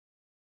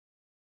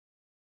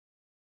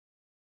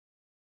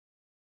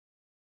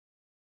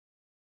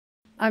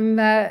I'm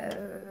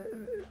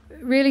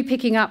really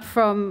picking up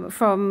from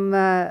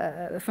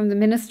the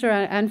Minister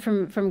and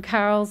from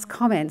Carol's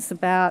comments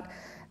about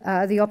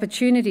the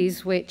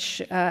opportunities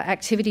which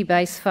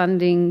activity-based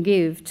funding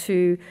give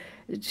to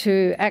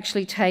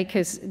actually take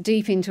us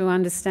deep into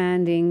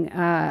understanding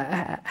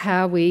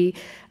how we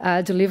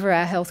deliver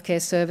our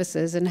healthcare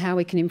services and how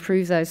we can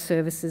improve those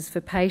services for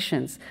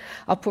patients.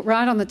 I'll put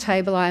right on the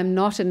table, I'm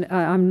not an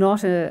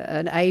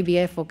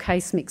ABF or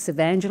case mix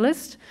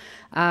evangelist.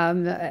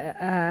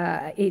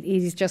 It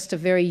is just a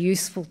very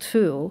useful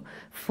tool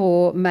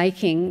for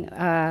making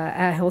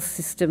our health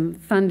system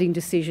funding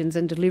decisions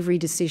and delivery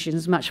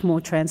decisions much more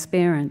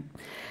transparent.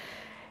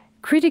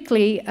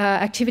 Critically,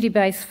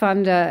 activity-based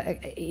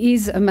funder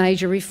is a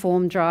major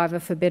reform driver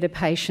for better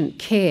patient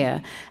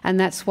care, and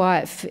that's why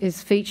it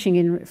is featuring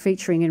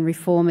in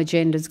reform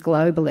agendas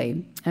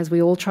globally, as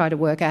we all try to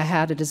work out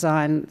how to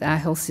design our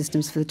health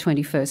systems for the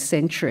 21st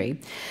century.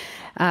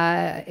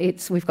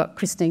 We've got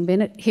Christine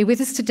Bennett here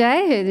with us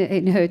today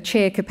in her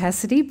chair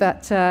capacity,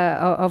 but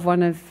of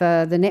one of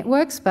the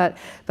networks, but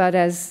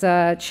as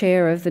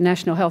chair of the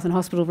National Health and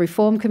Hospital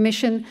Reform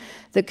Commission.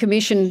 The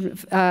Commission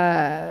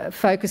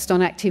focused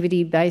on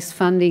activity-based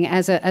funding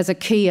as a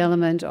key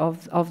element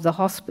of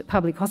the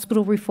public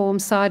hospital reform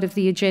side of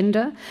the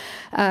agenda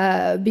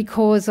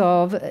because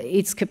of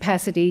its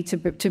capacity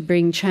to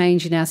bring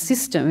change in our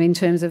system in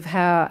terms of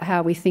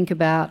how we think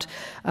about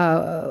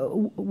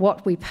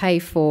what we pay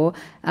for,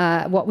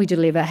 what we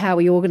deliver, how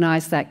we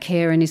organise that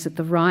care, and is it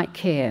the right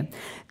care.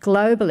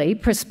 Globally,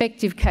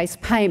 prospective case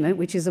payment,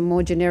 which is a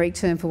more generic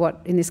term for what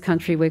in this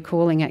country we're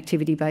calling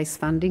activity-based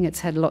funding, it's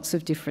had lots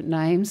of different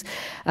names,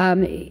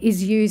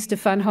 is used to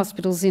fund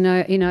hospitals in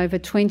over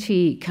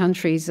 20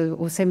 countries, or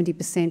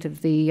 70%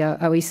 of the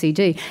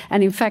OECD.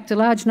 And in fact, a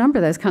large number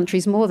of those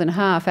countries, more than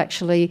half,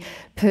 actually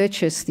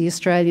purchased the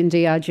Australian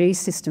DRG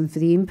system for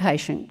the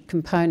inpatient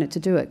component to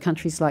do it.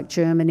 Countries like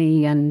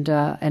Germany and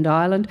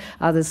Ireland,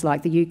 others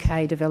like the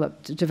UK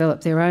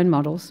developed their own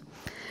models.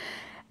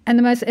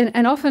 And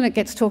often it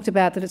gets talked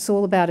about that it's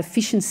all about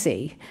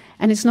efficiency,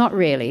 and it's not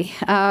really.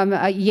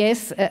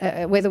 Yes,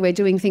 whether we're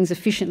doing things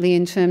efficiently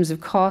in terms of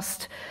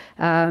cost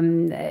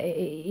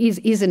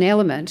is an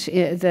element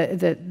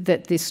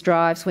that this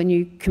drives when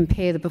you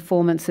compare the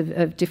performance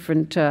of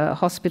different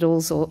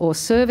hospitals or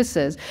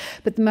services.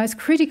 But the most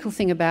critical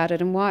thing about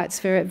it, and why it's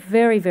very,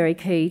 very, very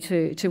key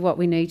to what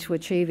we need to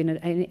achieve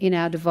in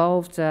our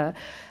devolved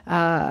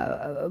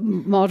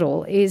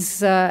model, is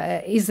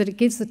that it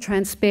gives the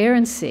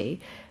transparency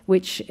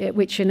which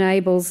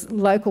enables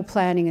local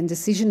planning and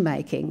decision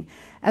making,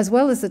 as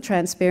well as the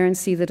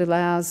transparency that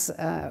allows,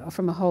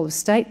 from a whole of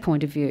state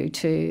point of view,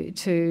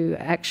 to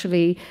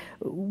actually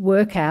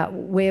work out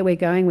where we're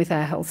going with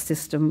our health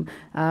system.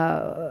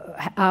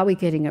 Are we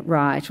getting it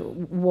right?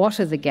 What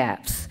are the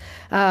gaps?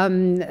 What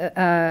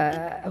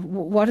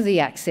are the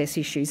access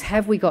issues?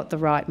 Have we got the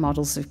right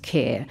models of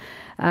care?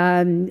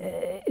 I've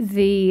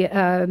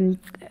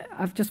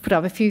just put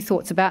up a few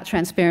thoughts about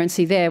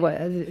transparency there.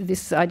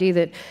 This idea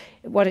that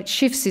what it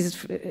shifts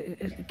is,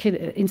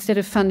 instead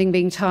of funding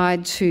being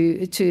tied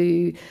to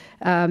the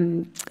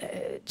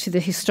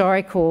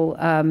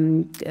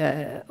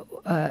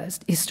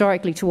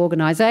historically to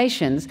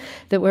organisations,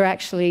 that we're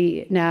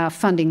actually now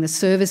funding the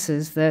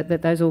services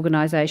that those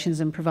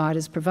organisations and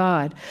providers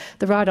provide.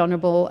 The Right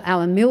Honourable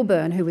Alan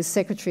Milburn, who was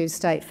Secretary of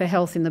State for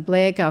Health in the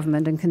Blair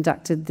government and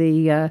conducted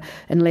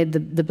and led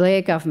the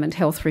Blair government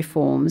health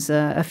reforms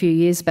a few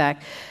years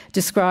back,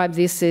 described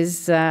this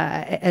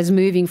as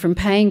moving from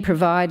paying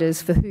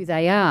providers for who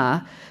they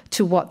are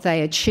to what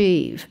they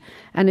achieve.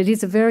 And it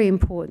is a very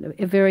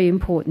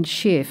important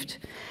shift.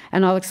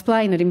 And I'll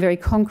explain it in very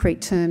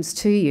concrete terms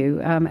to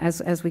you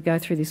as we go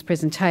through this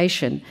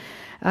presentation.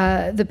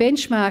 The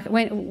benchmark,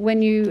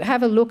 when you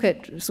have a look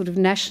at sort of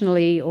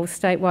nationally or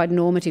statewide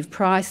normative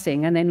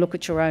pricing and then look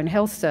at your own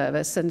health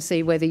service and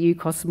see whether you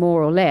cost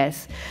more or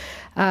less,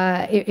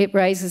 it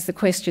raises the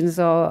questions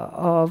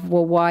of,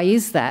 well, why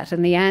is that?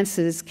 And the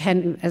answers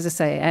can, as I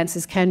say,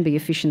 answers can be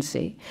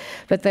efficiency,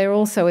 but they're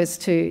also as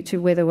to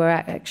whether we're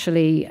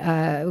actually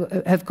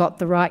have got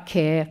the right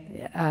care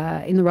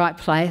in the right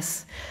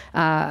place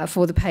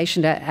for the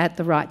patient at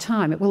the right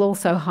time. It will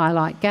also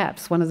highlight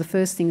gaps. One of the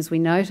first things we'll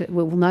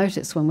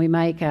notice when we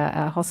make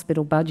our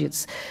hospital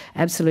budgets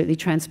absolutely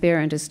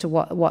transparent as to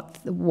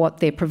what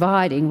they're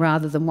providing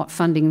rather than what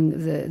funding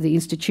the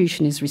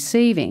institution is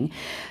receiving,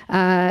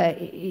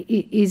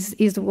 is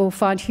that we'll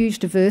find huge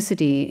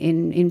diversity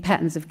in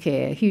patterns of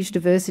care, huge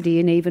diversity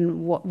in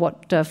even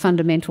what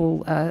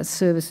fundamental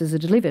services are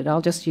delivered.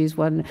 I'll just use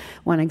one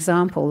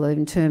example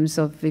in terms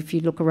of, if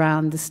you look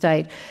around the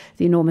state,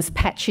 the enormous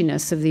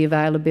patchiness of the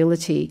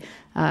availability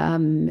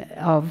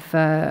of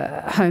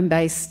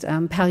home-based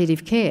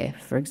palliative care,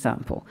 for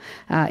example,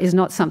 is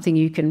not something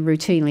you can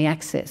routinely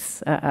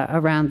access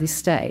around this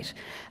state.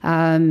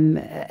 And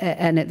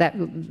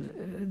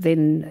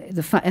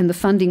the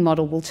funding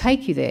model will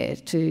take you there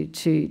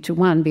to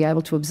one, be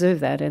able to observe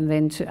that, and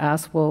then to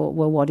ask, well,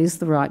 what is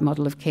the right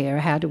model of care?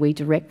 How do we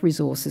direct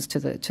resources to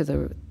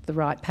the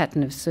right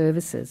pattern of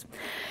services?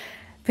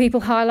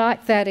 People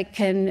highlight that it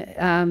can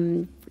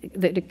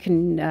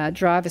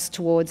drive us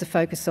towards a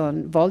focus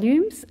on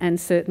volumes and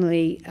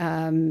certainly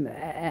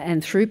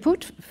and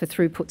throughput for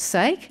throughput's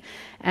sake.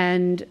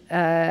 And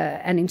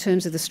in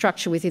terms of the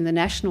structure within the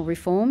national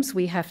reforms,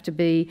 we have to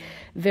be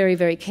very,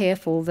 very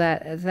careful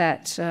that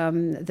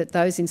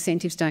those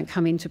incentives don't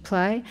come into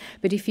play.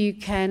 But if you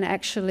can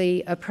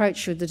actually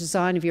approach the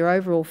design of your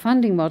overall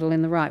funding model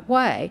in the right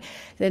way,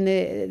 then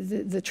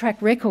the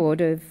track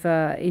record of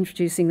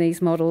introducing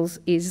these models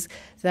is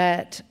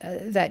that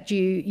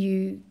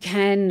you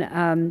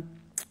can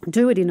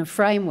do it in a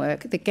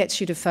framework that gets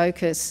you to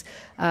focus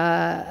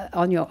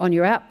on your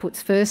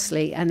outputs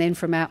firstly, and then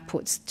from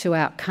outputs to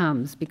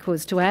outcomes.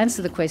 Because to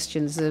answer the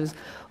questions of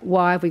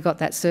why have we got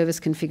that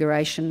service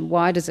configuration,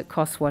 why does it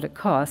cost what it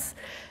costs,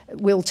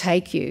 will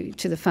take you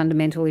to the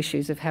fundamental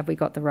issues of have we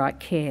got the right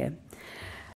care.